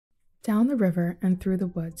Down the river and through the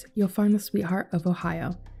woods, you'll find the sweetheart of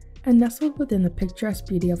Ohio, and nestled within the picturesque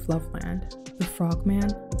beauty of Loveland, the Frogman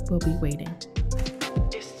will be waiting.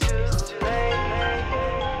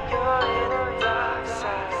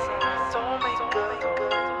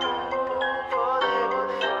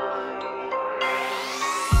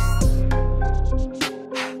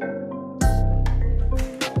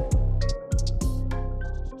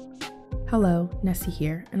 Hello, Nessie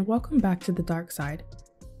here, and welcome back to the dark side.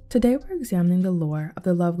 Today we're examining the lore of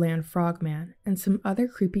the Loveland Frogman and some other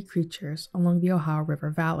creepy creatures along the Ohio River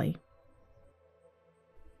Valley.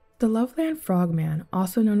 The Loveland Frogman,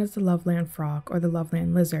 also known as the Loveland Frog or the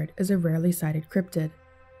Loveland Lizard, is a rarely sighted cryptid.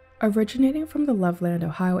 Originating from the Loveland,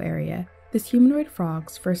 Ohio area, this humanoid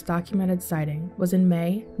frog's first documented sighting was in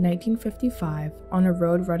May 1955 on a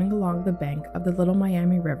road running along the bank of the Little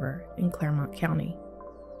Miami River in Claremont County.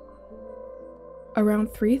 Around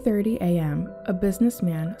 3:30 a.m., a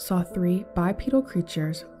businessman saw three bipedal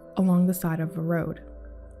creatures along the side of a road.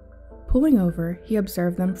 Pulling over, he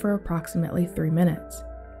observed them for approximately 3 minutes.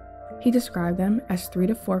 He described them as 3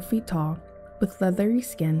 to 4 feet tall, with leathery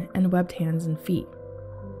skin and webbed hands and feet.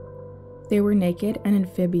 They were naked and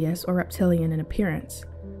amphibious or reptilian in appearance.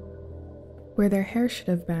 Where their hair should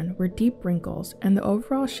have been were deep wrinkles, and the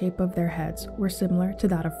overall shape of their heads were similar to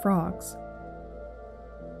that of frogs.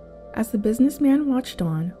 As the businessman watched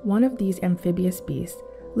on, one of these amphibious beasts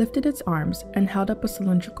lifted its arms and held up a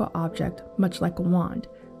cylindrical object much like a wand,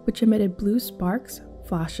 which emitted blue sparks,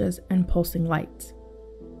 flashes, and pulsing lights.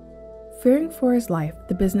 Fearing for his life,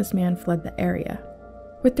 the businessman fled the area.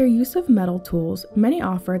 With their use of metal tools, many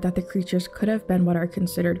offered that the creatures could have been what are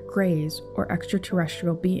considered greys or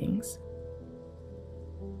extraterrestrial beings.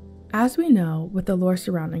 As we know, with the lore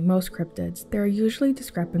surrounding most cryptids, there are usually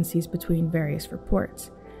discrepancies between various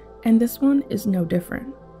reports, and this one is no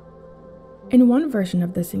different. In one version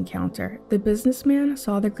of this encounter, the businessman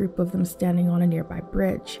saw the group of them standing on a nearby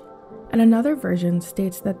bridge, and another version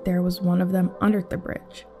states that there was one of them under the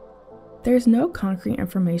bridge. There is no concrete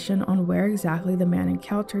information on where exactly the man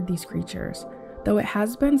encountered these creatures, though it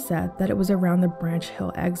has been said that it was around the Branch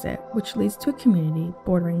Hill exit, which leads to a community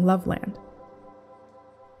bordering Loveland.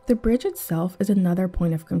 The bridge itself is another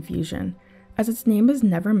point of confusion, as its name is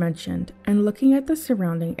never mentioned, and looking at the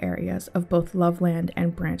surrounding areas of both Loveland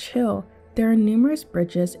and Branch Hill, there are numerous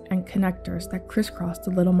bridges and connectors that crisscross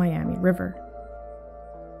the Little Miami River.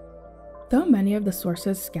 Though many of the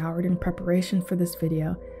sources scoured in preparation for this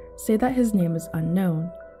video say that his name is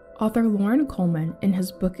unknown, author Loren Coleman, in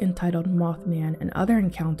his book entitled Mothman and Other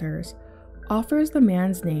Encounters, offers the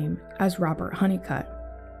man's name as Robert Honeycutt.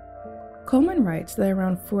 Coleman writes that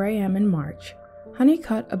around 4 a.m. in March,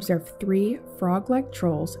 Honeycutt observed 3 frog-like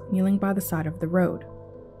trolls kneeling by the side of the road.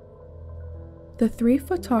 The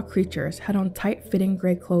 3-foot-tall creatures had on tight-fitting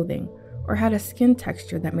gray clothing or had a skin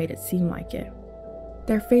texture that made it seem like it.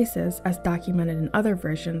 Their faces, as documented in other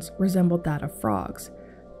versions, resembled that of frogs,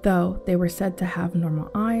 though they were said to have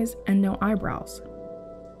normal eyes and no eyebrows.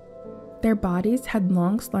 Their bodies had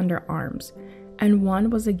long, slender arms, and one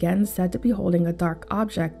was again said to be holding a dark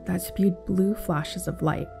object that spewed blue flashes of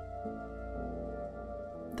light.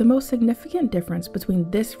 The most significant difference between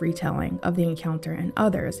this retelling of the encounter and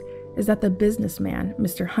others is that the businessman,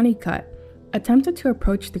 Mr. Honeycutt, attempted to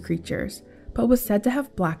approach the creatures, but was said to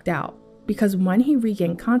have blacked out because when he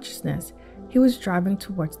regained consciousness, he was driving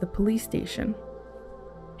towards the police station.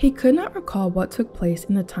 He could not recall what took place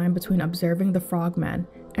in the time between observing the frogmen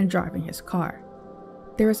and driving his car.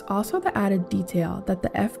 There is also the added detail that the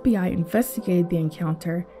FBI investigated the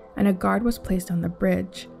encounter and a guard was placed on the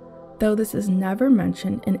bridge, though this is never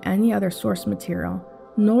mentioned in any other source material,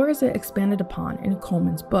 nor is it expanded upon in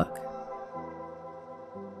Coleman's book.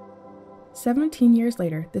 17 years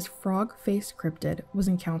later, this frog-faced cryptid was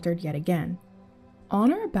encountered yet again.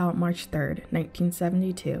 On or about March 3,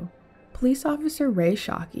 1972, police officer Ray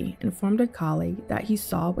Shockey informed a colleague that he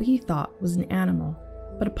saw what he thought was an animal,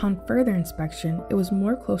 but upon further inspection, it was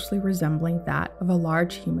more closely resembling that of a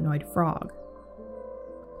large humanoid frog.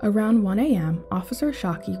 Around 1 a.m., Officer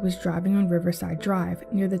Shockey was driving on Riverside Drive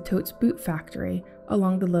near the Totes Boot Factory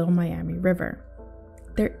along the Little Miami River.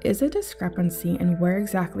 There is a discrepancy in where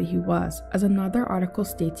exactly he was, as another article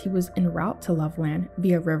states he was en route to Loveland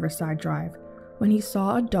via Riverside Drive when he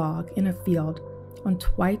saw a dog in a field on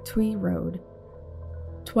Twaitwee Road.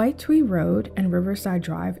 Twaitwee Road and Riverside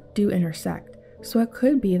Drive do intersect, so it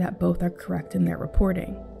could be that both are correct in their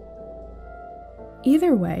reporting.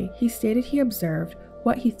 Either way, he stated he observed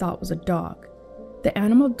what he thought was a dog. The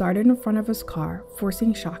animal darted in front of his car,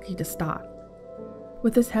 forcing Shockey to stop.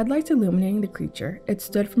 With his headlights illuminating the creature, it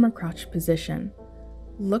stood from a crouched position.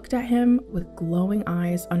 looked at him with glowing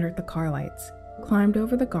eyes under the car lights, climbed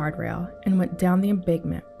over the guardrail, and went down the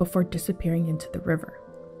embankment before disappearing into the river.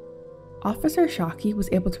 Officer Shockey was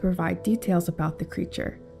able to provide details about the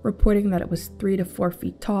creature, reporting that it was 3 to 4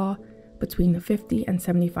 feet tall, between 50 and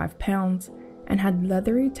 75 pounds, and had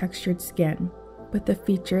leathery textured skin with the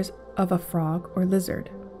features of a frog or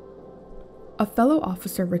lizard. A fellow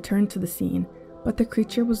officer returned to the scene, but the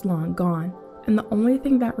creature was long gone, and the only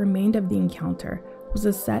thing that remained of the encounter was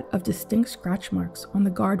a set of distinct scratch marks on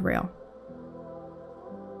the guardrail.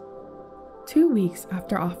 2 weeks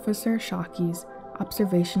after Officer Shockey's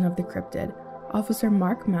observation of the cryptid, Officer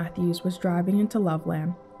Mark Matthews was driving into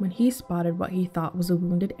Loveland when he spotted what he thought was a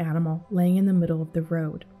wounded animal laying in the middle of the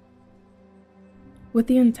road. With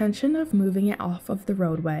the intention of moving it off of the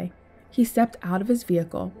roadway, he stepped out of his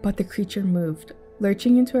vehicle, but the creature moved,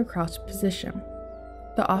 lurching into a crouched position.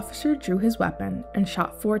 The officer drew his weapon and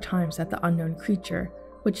shot 4 times at the unknown creature,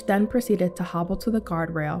 which then proceeded to hobble to the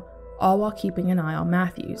guardrail, all while keeping an eye on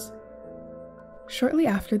Matthews. Shortly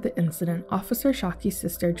after the incident, Officer Shockey's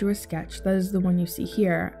sister drew a sketch that is the one you see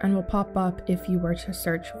here and will pop up if you were to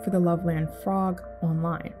search for the Loveland Frog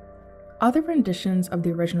online. Other renditions of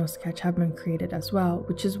the original sketch have been created as well,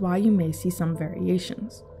 which is why you may see some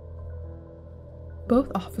variations.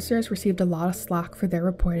 Both officers received a lot of slack for their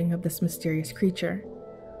reporting of this mysterious creature.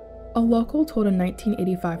 A local told a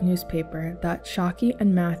 1985 newspaper that Shockey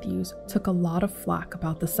and Matthews took a lot of flack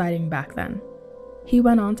about the sighting back then. He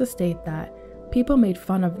went on to state that people made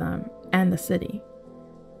fun of them and the city.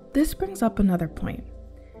 This brings up another point.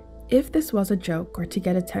 If this was a joke or to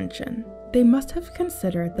get attention, they must have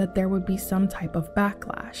considered that there would be some type of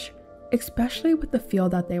backlash, especially with the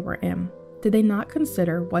field that they were in. Did they not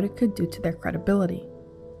consider what it could do to their credibility?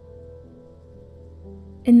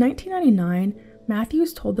 In 1999,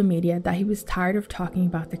 Matthews told the media that he was tired of talking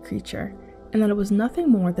about the creature and that it was nothing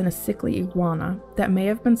more than a sickly iguana that may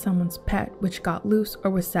have been someone's pet which got loose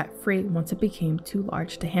or was set free once it became too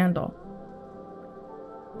large to handle.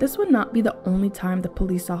 This would not be the only time the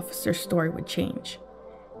police officer's story would change.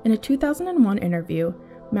 In a 2001 interview,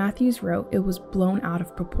 Matthews wrote it was blown out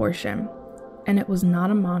of proportion, and it was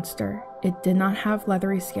not a monster, it did not have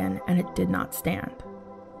leathery skin, and it did not stand.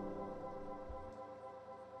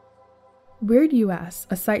 Weird US,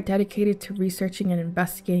 a site dedicated to researching and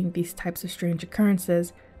investigating these types of strange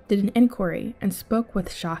occurrences, did an inquiry and spoke with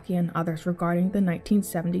Shockey and others regarding the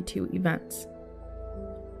 1972 events.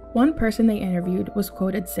 One person they interviewed was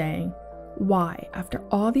quoted saying, "Why, after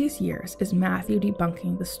all these years, is Matthew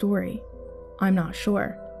debunking the story? I'm not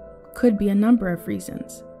sure. Could be a number of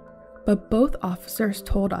reasons. But both officers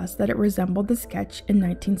told us that it resembled the sketch in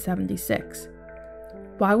 1976.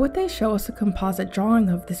 Why would they show us a composite drawing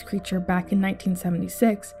of this creature back in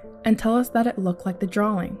 1976 and tell us that it looked like the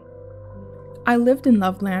drawing? I lived in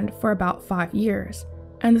Loveland for about 5 years,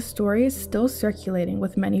 and the story is still circulating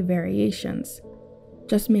with many variations.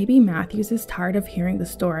 Just maybe Matthews is tired of hearing the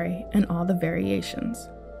story and all the variations."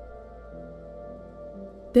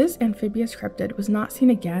 This amphibious cryptid was not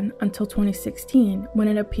seen again until 2016 when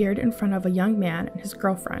it appeared in front of a young man and his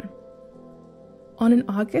girlfriend. On an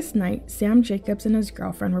August night, Sam Jacobs and his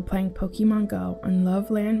girlfriend were playing Pokemon Go on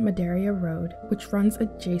Loveland Madeira Road, which runs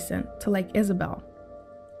adjacent to Lake Isabel.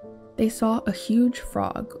 They saw a huge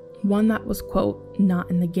frog, one that was, quote,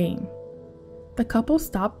 not in the game. The couple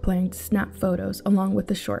stopped playing to snap photos along with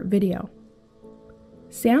the short video.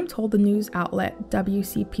 Sam told the news outlet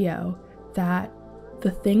WCPO that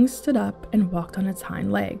the thing stood up and walked on its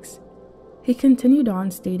hind legs. He continued on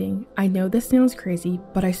stating, "I know this sounds crazy,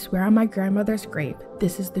 but I swear on my grandmother's grave,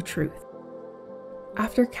 this is the truth."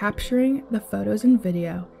 After capturing the photos and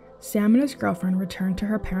video, Sam and his girlfriend returned to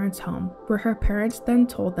her parents' home, where her parents then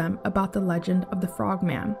told them about the legend of the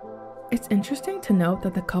Frogman. It's interesting to note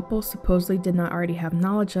that the couple supposedly did not already have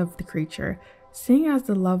knowledge of the creature, seeing as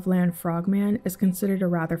the Loveland Frogman is considered a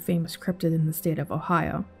rather famous cryptid in the state of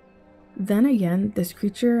Ohio. Then again, this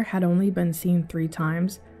creature had only been seen 3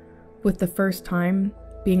 times, with the first time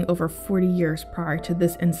being over 40 years prior to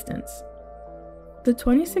this instance. The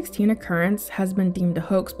 2016 occurrence has been deemed a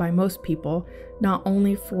hoax by most people, not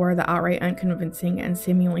only for the outright unconvincing and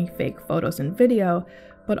seemingly fake photos and video,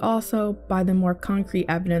 but also by the more concrete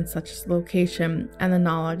evidence such as location and the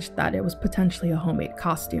knowledge that it was potentially a homemade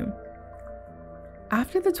costume.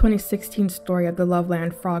 After the 2016 story of the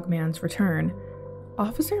Loveland Frogman's return,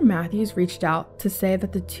 Officer Matthews reached out to say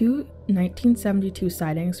that the 2 1972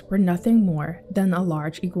 sightings were nothing more than a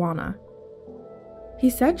large iguana. He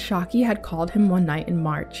said Shockey had called him one night in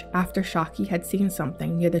March after Shockey had seen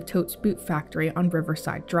something near the Totes Boot factory on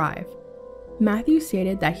Riverside Drive. Matthews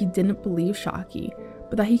stated that he didn't believe Shockey,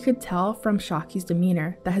 but that he could tell from Shockey's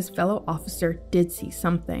demeanor that his fellow officer did see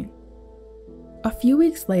something. A few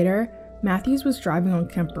weeks later, Matthews was driving on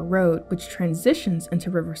Kemper Road, which transitions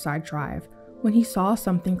into Riverside Drive, when he saw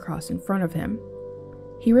something cross in front of him.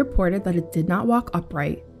 He reported that it did not walk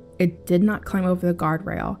upright, it did not climb over the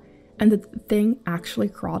guardrail, and that the thing actually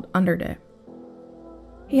crawled under it.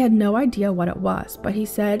 He had no idea what it was, but he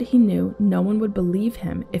said he knew no one would believe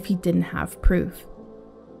him if he didn't have proof.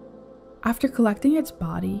 After collecting its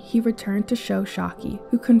body, he returned to show Shockey,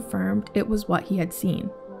 who confirmed it was what he had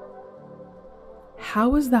seen.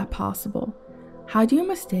 How is that possible? How do you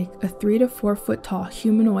mistake a 3 to 4 foot tall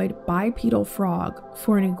humanoid bipedal frog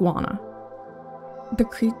for an iguana? The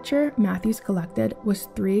creature Matthews collected was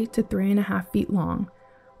 3 to 3.5 feet long,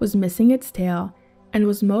 was missing its tail, and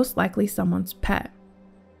was most likely someone's pet.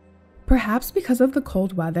 Perhaps because of the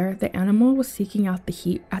cold weather, the animal was seeking out the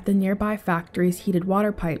heat at the nearby factory's heated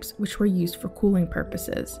water pipes, which were used for cooling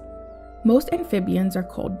purposes. Most amphibians are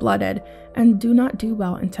cold-blooded and do not do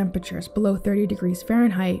well in temperatures below 30 degrees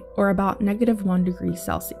Fahrenheit or about -1 degree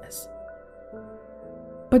Celsius.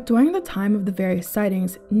 But during the time of the various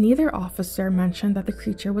sightings, neither officer mentioned that the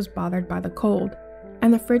creature was bothered by the cold,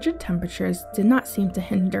 and the frigid temperatures did not seem to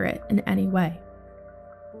hinder it in any way.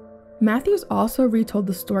 Matthews also retold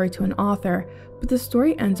the story to an author, but the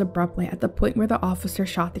story ends abruptly at the point where the officer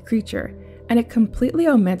shot the creature, and it completely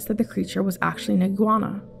omits that the creature was actually an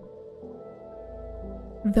iguana.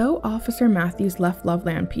 Though Officer Matthews left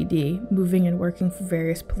Loveland PD, moving and working for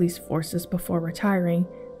various police forces before retiring,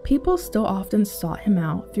 people still often sought him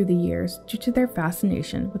out through the years due to their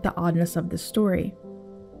fascination with the oddness of the story.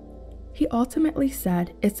 He ultimately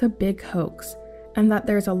said it's a big hoax, and that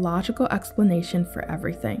there's a logical explanation for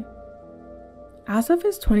everything. As of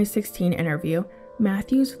his 2016 interview,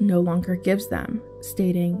 Matthews no longer gives them,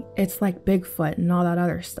 stating, "It's like Bigfoot and all that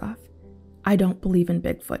other stuff. I don't believe in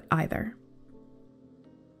Bigfoot either."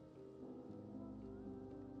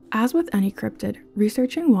 As with any cryptid,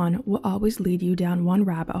 researching one will always lead you down one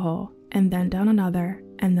rabbit hole, and then down another,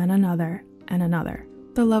 and then another, and another.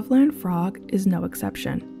 The Loveland Frog is no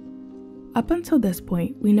exception. Up until this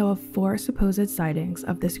point, we know of 4 supposed sightings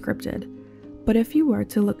of this cryptid, but if you were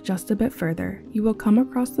to look just a bit further, you will come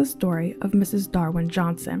across the story of Mrs. Darwin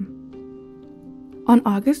Johnson. On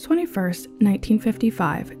August 21st,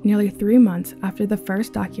 1955, nearly 3 months after the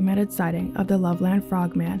first documented sighting of the Loveland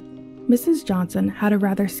Frogman, Mrs. Johnson had a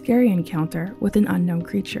rather scary encounter with an unknown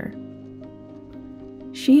creature.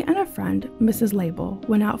 She and a friend, Mrs. Label,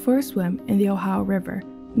 went out for a swim in the Ohio River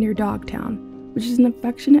near Dogtown, which is an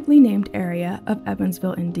affectionately named area of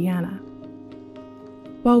Evansville, Indiana.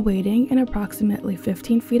 While wading in approximately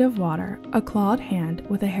 15 feet of water, a clawed hand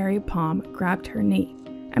with a hairy palm grabbed her knee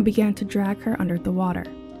and began to drag her under the water.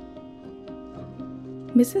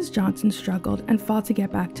 Mrs. Johnson struggled and fought to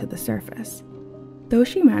get back to the surface. Though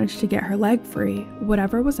she managed to get her leg free,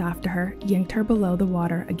 whatever was after her yanked her below the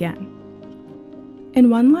water again. In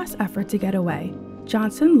one last effort to get away,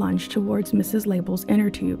 Johnson lunged towards Mrs. Label's inner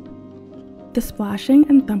tube. The splashing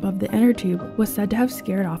and thump of the inner tube was said to have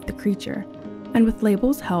scared off the creature, and with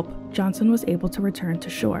Label's help, Johnson was able to return to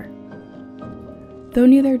shore. Though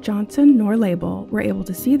neither Johnson nor Label were able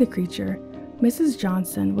to see the creature, Mrs.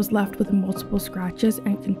 Johnson was left with multiple scratches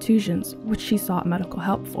and contusions, which she sought medical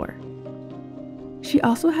help for. She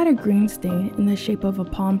also had a green stain in the shape of a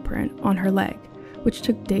palm print on her leg, which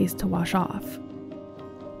took days to wash off.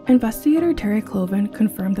 Investigator Terry Cloven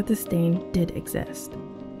confirmed that the stain did exist.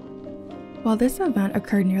 While this event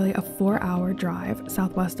occurred nearly a 4-hour drive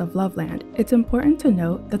southwest of Loveland, it's important to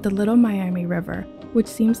note that the Little Miami River, which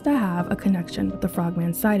seems to have a connection with the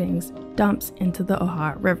Frogman sightings, dumps into the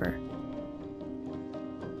Ohio River.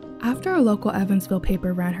 After a local Evansville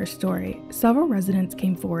paper ran her story, several residents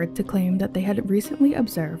came forward to claim that they had recently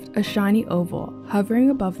observed a shiny oval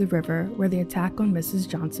hovering above the river where the attack on Mrs.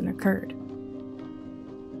 Johnson occurred.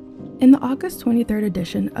 In the August 23rd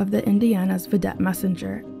edition of the Indiana's Vedette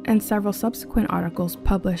Messenger and several subsequent articles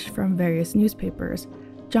published from various newspapers,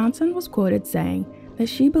 Johnson was quoted saying that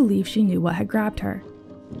she believed she knew what had grabbed her.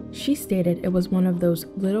 She stated it was one of those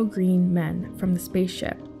little green men from the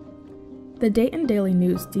spaceship. The Dayton Daily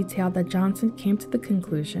News detailed that Johnson came to the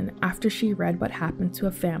conclusion after she read what happened to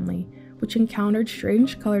a family which encountered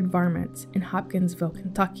strange colored varmints in Hopkinsville,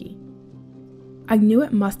 Kentucky. "I knew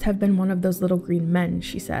it must have been one of those little green men,"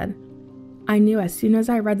 she said. "I knew as soon as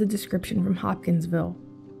I read the description from Hopkinsville.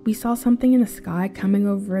 We saw something in the sky coming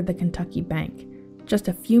over the Kentucky bank, just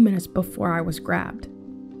a few minutes before I was grabbed."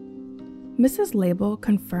 Mrs. Label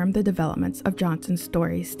confirmed the developments of Johnson's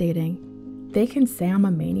story, stating, "They can say I'm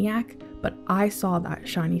a maniac, but I saw that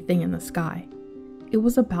shiny thing in the sky. it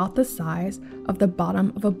was about the size of the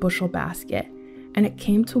bottom of a bushel basket, and it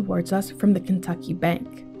came towards us from the Kentucky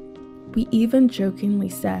bank. We even jokingly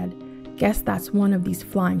said, "Guess that's one of these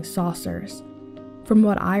flying saucers." From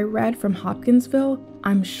what I read from Hopkinsville,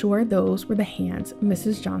 I'm sure those were the hands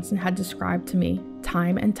Mrs. Johnson had described to me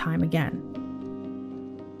time and time again.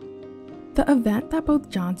 The event that both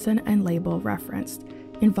Johnson and Label referenced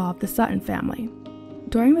involved the Sutton family.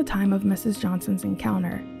 During the time of Mrs. Johnson's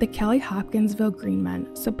encounter, the Kelly Hopkinsville Greenmen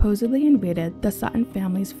supposedly invaded the Sutton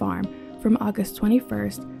family's farm from August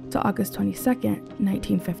 21st to August 22nd,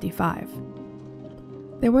 1955.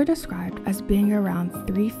 They were described as being around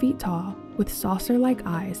 3 feet tall with saucer-like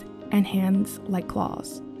eyes and hands like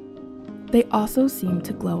claws. They also seemed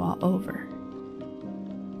to glow all over.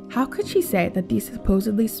 How could she say that these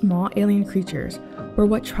supposedly small alien creatures were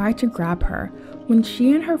what tried to grab her when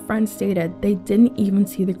she and her friends stated they didn't even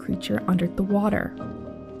see the creature under the water?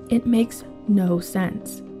 It makes no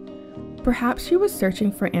sense. Perhaps she was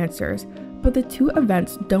searching for answers, but the two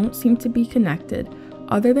events don't seem to be connected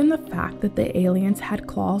other than the fact that the aliens had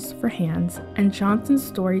claws for hands, and Johnson's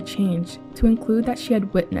story changed to include that she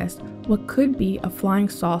had witnessed what could be a flying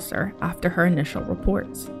saucer after her initial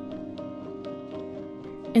reports.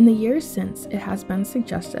 In the years since, it has been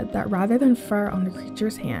suggested that rather than fur on the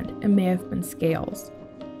creature's hand, it may have been scales.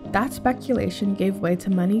 That speculation gave way to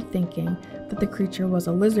many thinking that the creature was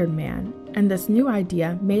a lizard man, and this new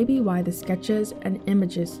idea may be why the sketches and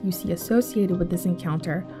images you see associated with this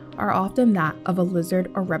encounter are often that of a lizard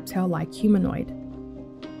or reptile-like humanoid.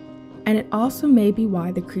 And it also may be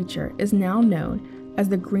why the creature is now known as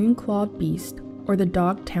the green-clawed beast or the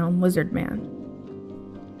Dogtown lizard man.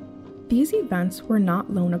 These events were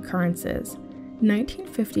not lone occurrences.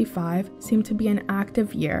 1955 seemed to be an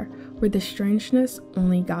active year where the strangeness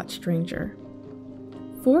only got stranger.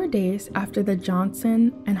 4 days after the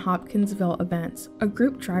Johnson and Hopkinsville events, a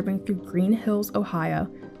group driving through Green Hills, Ohio,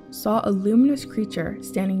 saw a luminous creature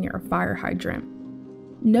standing near a fire hydrant.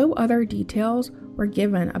 No other details were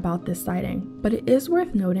given about this sighting, but it is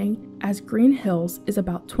worth noting as Green Hills is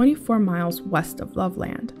about 24 miles west of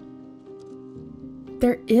Loveland.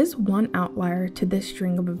 There is one outlier to this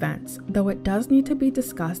string of events, though it does need to be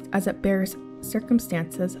discussed as it bears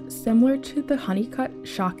circumstances similar to the Honeycutt,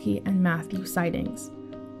 Shockey, and Matthews sightings.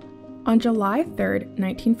 On July 3,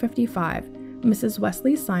 1955, Mrs.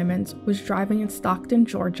 Wesley Simons was driving in Stockton,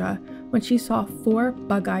 Georgia, when she saw 4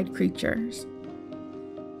 bug-eyed creatures.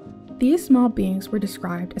 These small beings were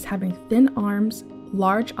described as having thin arms,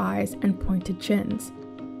 large eyes, and pointed chins.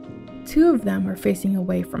 2 of them were facing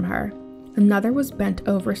away from her. Another was bent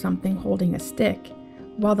over something holding a stick,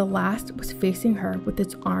 while the last was facing her with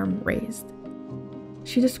its arm raised.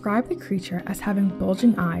 She described the creature as having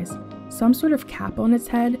bulging eyes, some sort of cap on its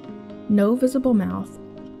head, no visible mouth,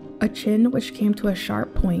 a chin which came to a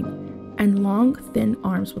sharp point, and long, thin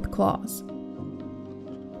arms with claws.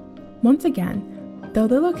 Once again, though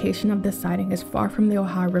the location of this sighting is far from the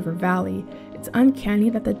Ohio River Valley, it's uncanny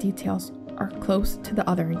that the details are close to the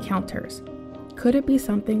other encounters. Could it be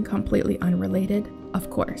something completely unrelated? Of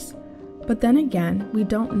course. But then again, we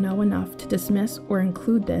don't know enough to dismiss or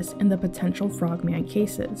include this in the potential frogman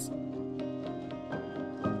cases.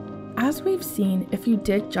 As we've seen, if you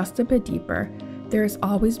dig just a bit deeper, there is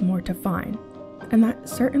always more to find. And that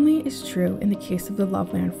certainly is true in the case of the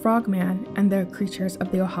Loveland Frogman and the creatures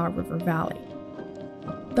of the Ohio River Valley.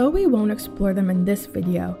 Though we won't explore them in this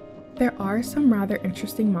video, there are some rather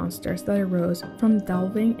interesting monsters that arose from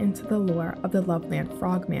delving into the lore of the Loveland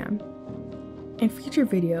Frogman. In future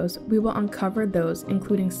videos, we will uncover those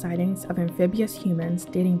including sightings of amphibious humans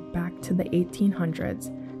dating back to the 1800s,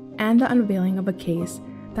 and the unveiling of a case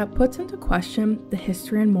that puts into question the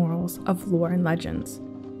history and morals of lore and legends.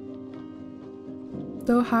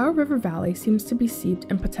 The Ohio River Valley seems to be steeped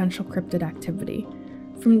in potential cryptid activity.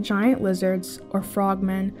 From giant lizards or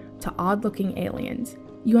frogmen to odd-looking aliens,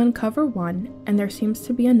 you uncover one and there seems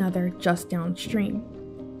to be another just downstream.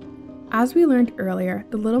 As we learned earlier,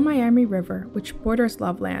 the Little Miami River, which borders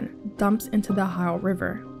Loveland, dumps into the Ohio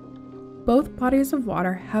River. Both bodies of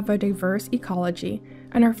water have a diverse ecology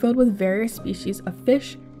and are filled with various species of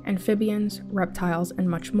fish, amphibians, reptiles, and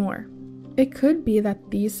much more. It could be that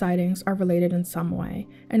these sightings are related in some way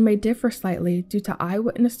and may differ slightly due to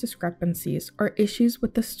eyewitness discrepancies or issues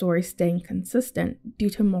with the story staying consistent due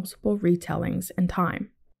to multiple retellings in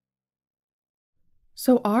time.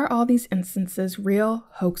 So are all these instances real,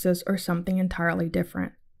 hoaxes, or something entirely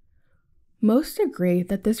different? Most agree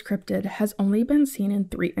that this cryptid has only been seen in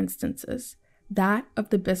 3 instances: that of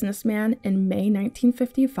the businessman in May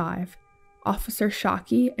 1955, Officer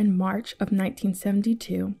Shockey in March of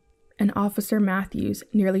 1972, and Officer Matthews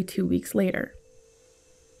nearly 2 weeks later.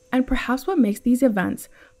 And perhaps what makes these events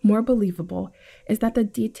more believable is that the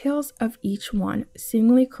details of each one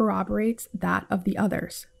seemingly corroborates that of the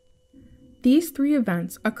others. These 3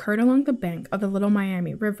 events occurred along the bank of the Little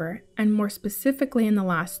Miami River, and more specifically in the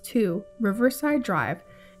last 2, Riverside Drive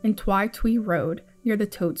and Twi Road near the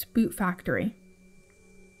Totes Boot Factory.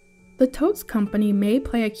 The Totes Company may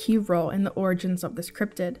play a key role in the origins of this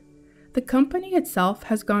cryptid. The company itself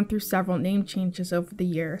has gone through several name changes over the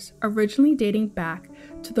years, originally dating back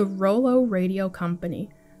to the Rollo Radio Company,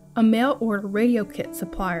 a mail-order radio kit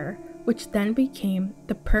supplier, which then became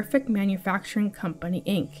the Perfect Manufacturing Company,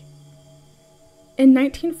 Inc. In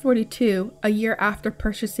 1942, a year after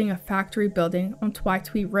purchasing a factory building on Twi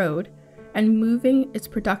Road and moving its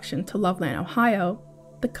production to Loveland, Ohio,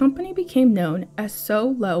 the company became known as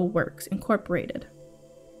So Lo Works Incorporated.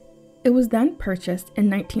 It was then purchased in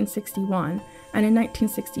 1961 and in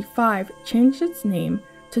 1965 changed its name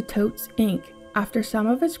to Totes Inc. after some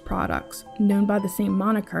of its products, known by the same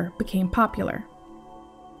moniker, became popular.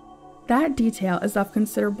 That detail is of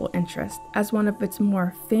considerable interest, as one of its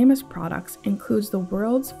more famous products includes the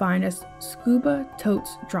world's finest Scuba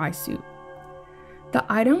Totes dry suit. The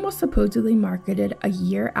item was supposedly marketed a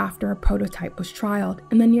year after a prototype was trialed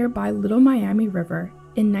in the nearby Little Miami River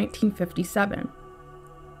in 1957.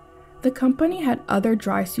 The company had other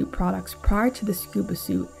dry suit products prior to the scuba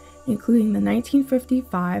suit, including the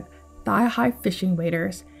 1955 thigh-high fishing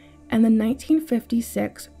waders and the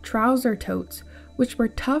 1956 trouser totes, which were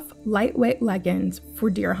tough, lightweight leggings for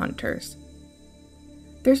deer hunters.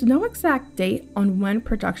 There's no exact date on when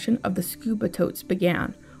production of the scuba totes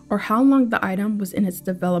began, or how long the item was in its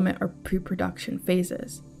development or pre-production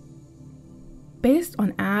phases. Based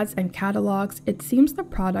on ads and catalogs, it seems the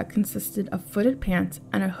product consisted of footed pants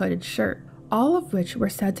and a hooded shirt, all of which were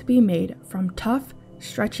said to be made from tough,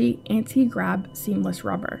 stretchy, anti-grab seamless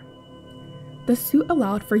rubber. The suit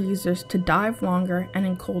allowed for users to dive longer and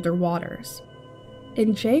in colder waters.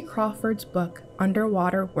 In J. Crawford's book,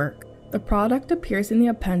 Underwater Work, the product appears in the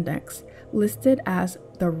appendix, listed as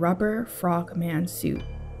the Rubber Frogman suit.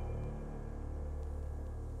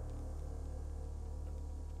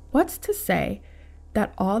 What's to say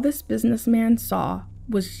that all this businessman saw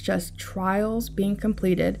was just trials being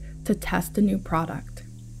completed to test a new product?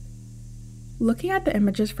 Looking at the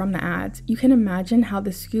images from the ads, you can imagine how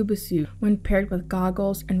the scuba suit, when paired with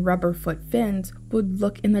goggles and rubber foot fins, would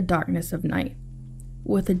look in the darkness of night.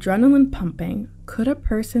 With adrenaline pumping, could a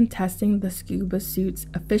person testing the scuba suit's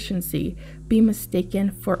efficiency be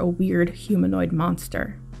mistaken for a weird humanoid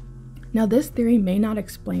monster? Now, this theory may not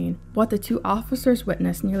explain what the 2 officers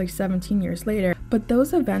witnessed nearly 17 years later, but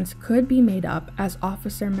those events could be made up, as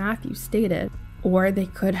Officer Matthews stated, or they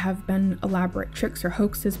could have been elaborate tricks or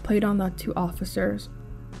hoaxes played on the 2 officers,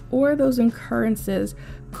 or those occurrences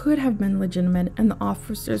could have been legitimate and the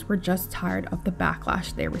officers were just tired of the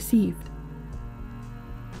backlash they received.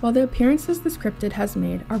 While the appearances this cryptid has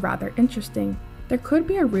made are rather interesting, there could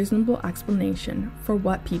be a reasonable explanation for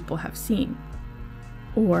what people have seen.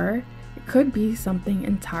 Or it could be something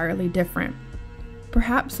entirely different,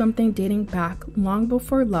 perhaps something dating back long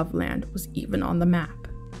before Loveland was even on the map.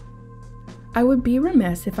 I would be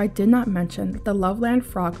remiss if I did not mention that the Loveland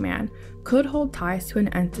Frogman could hold ties to an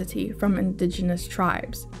entity from indigenous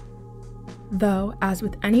tribes. Though, as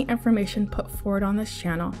with any information put forward on this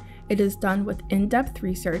channel, it is done with in-depth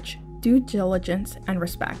research, due diligence, and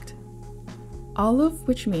respect. All of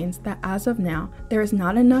which means that as of now, there is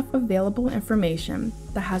not enough available information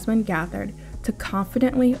that has been gathered to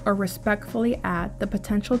confidently or respectfully add the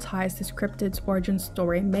potential ties this cryptid's origin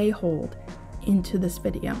story may hold into this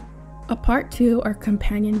video. A part 2 or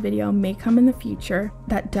companion video may come in the future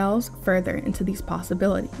that delves further into these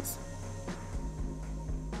possibilities.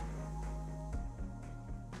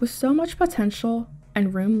 With so much potential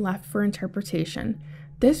and room left for interpretation,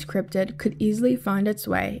 this cryptid could easily find its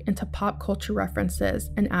way into pop culture references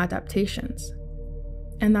and adaptations.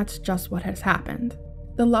 And that's just what has happened.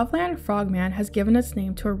 The Loveland Frogman has given its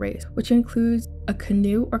name to a race, which includes a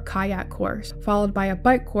canoe or kayak course, followed by a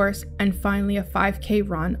bike course, and finally a 5K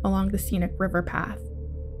run along the scenic river path.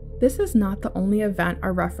 This is not the only event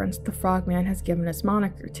or reference the Frogman has given its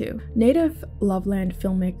moniker to. Native Loveland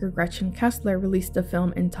filmmaker Gretchen Kessler released a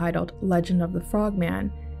film entitled Legend of the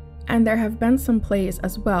Frogman, and there have been some plays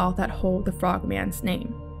as well that hold the Frogman's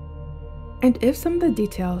name. And if some of the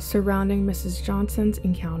details surrounding Mrs. Johnson's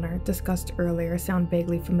encounter discussed earlier sound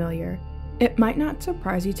vaguely familiar, it might not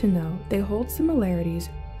surprise you to know they hold similarities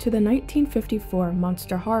to the 1954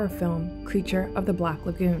 monster horror film Creature of the Black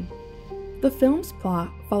Lagoon. The film's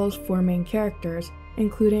plot follows 4 main characters,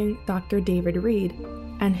 including Dr. David Reed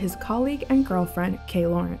and his colleague and girlfriend Kay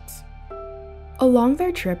Lawrence. Along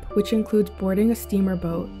their trip, which includes boarding a steamer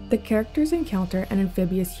boat, the characters encounter an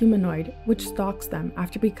amphibious humanoid which stalks them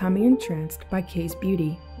after becoming entranced by Kay's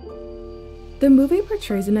beauty. The movie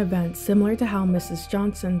portrays an event similar to how Mrs.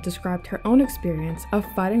 Johnson described her own experience of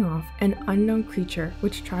fighting off an unknown creature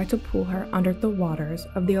which tried to pull her under the waters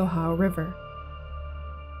of the Ohio River.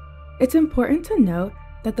 It's important to note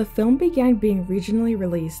that the film began being regionally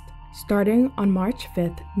released starting on March 5,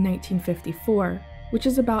 1954, which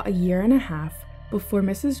is about a year and a half before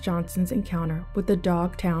Mrs. Johnson's encounter with the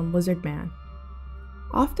Dogtown Lizard Man.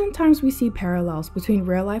 Oftentimes we see parallels between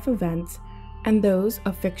real-life events and those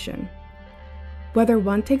of fiction, whether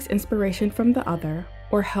one takes inspiration from the other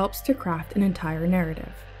or helps to craft an entire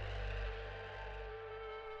narrative.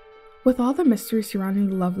 With all the mystery surrounding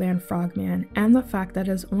the Loveland Frogman and the fact that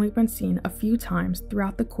it has only been seen a few times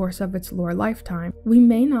throughout the course of its lore lifetime, we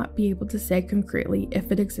may not be able to say concretely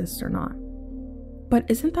if it exists or not. But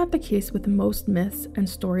isn't that the case with most myths and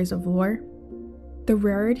stories of lore? The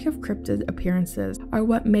rarity of cryptid appearances are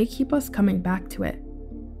what may keep us coming back to it.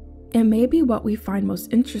 It may be what we find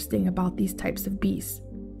most interesting about these types of beasts.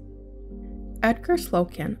 Edgar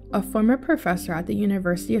Slocum, a former professor at the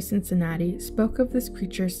University of Cincinnati, spoke of this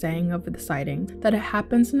creature saying of the sighting that it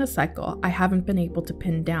happens in a cycle I haven't been able to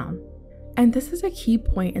pin down. And this is a key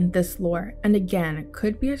point in this lore, and again,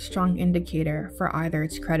 could be a strong indicator for either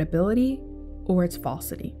its credibility or its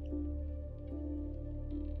falsity.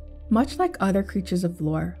 Much like other creatures of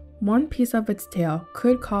lore, one piece of its tale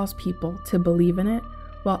could cause people to believe in it,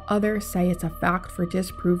 while others say it's a fact for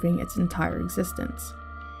disproving its entire existence.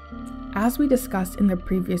 As we discussed in the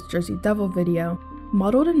previous Jersey Devil video,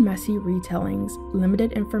 muddled and messy retellings,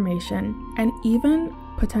 limited information, and even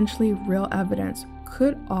potentially real evidence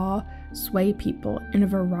could all sway people in a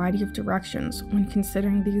variety of directions when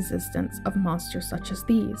considering the existence of monsters such as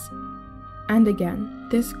these. And again,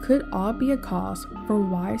 this could all be a cause for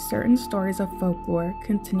why certain stories of folklore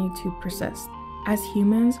continue to persist. As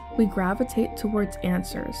humans, we gravitate towards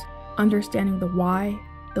answers, understanding the why,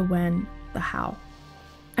 the when, the how.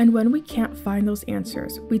 And when we can't find those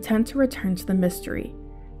answers, we tend to return to the mystery,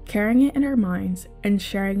 carrying it in our minds and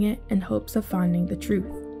sharing it in hopes of finding the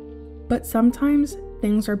truth. But sometimes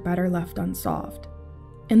things are better left unsolved.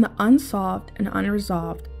 In the unsolved and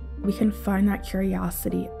unresolved, we can find that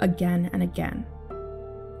curiosity again and again.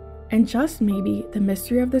 And just maybe the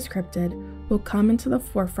mystery of this cryptid will come into the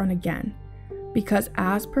forefront again, because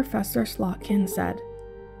as Professor Slotkin said,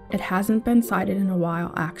 it hasn't been sighted in a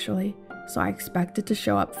while actually, so I expect it to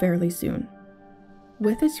show up fairly soon.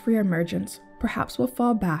 With its reemergence, perhaps we'll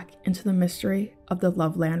fall back into the mystery of the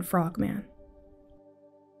Loveland Frogman.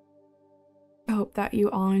 I hope that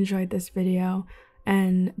you all enjoyed this video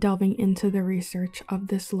and delving into the research of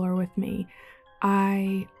this lore with me.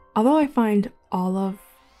 Although I find all of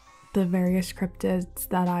the various cryptids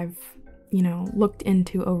that I've looked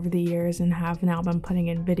into over the years and have now been putting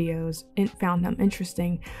in videos and found them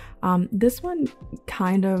interesting, this one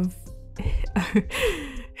kind of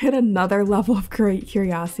hit another level of great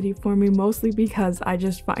curiosity for me, mostly because I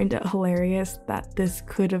just find it hilarious that this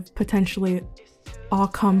could have potentially all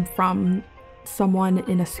come from someone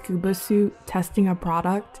in a scuba suit testing a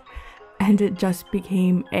product, and it just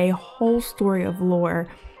became a whole story of lore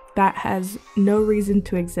that has no reason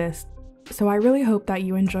to exist. So I really hope that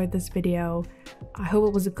you enjoyed this video. I hope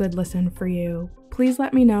it was a good listen for you. Please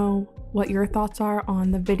let me know what your thoughts are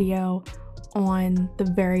on the video, on the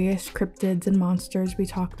various cryptids and monsters we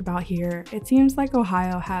talked about here. It seems like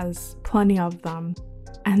Ohio has plenty of them,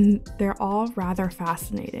 and they're all rather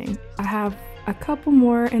fascinating. I have a couple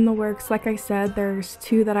more in the works. Like I said, there's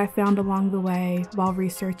two that I found along the way while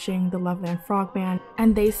researching the Loveland Frogman,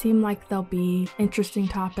 and they seem like they'll be interesting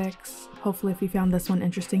topics. Hopefully if you found this one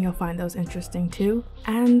interesting, you'll find those interesting too.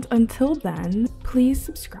 And until then, please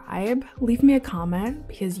subscribe, leave me a comment,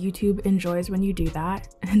 because YouTube enjoys when you do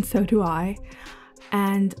that, and so do I.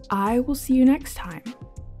 And I will see you next time.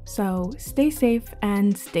 So stay safe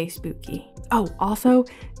and stay spooky. Oh, also,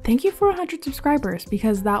 thank you for 100 subscribers,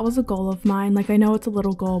 because that was a goal of mine. Like, I know it's a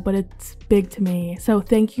little goal, but it's big to me. So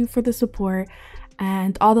thank you for the support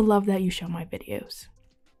and all the love that you show my videos.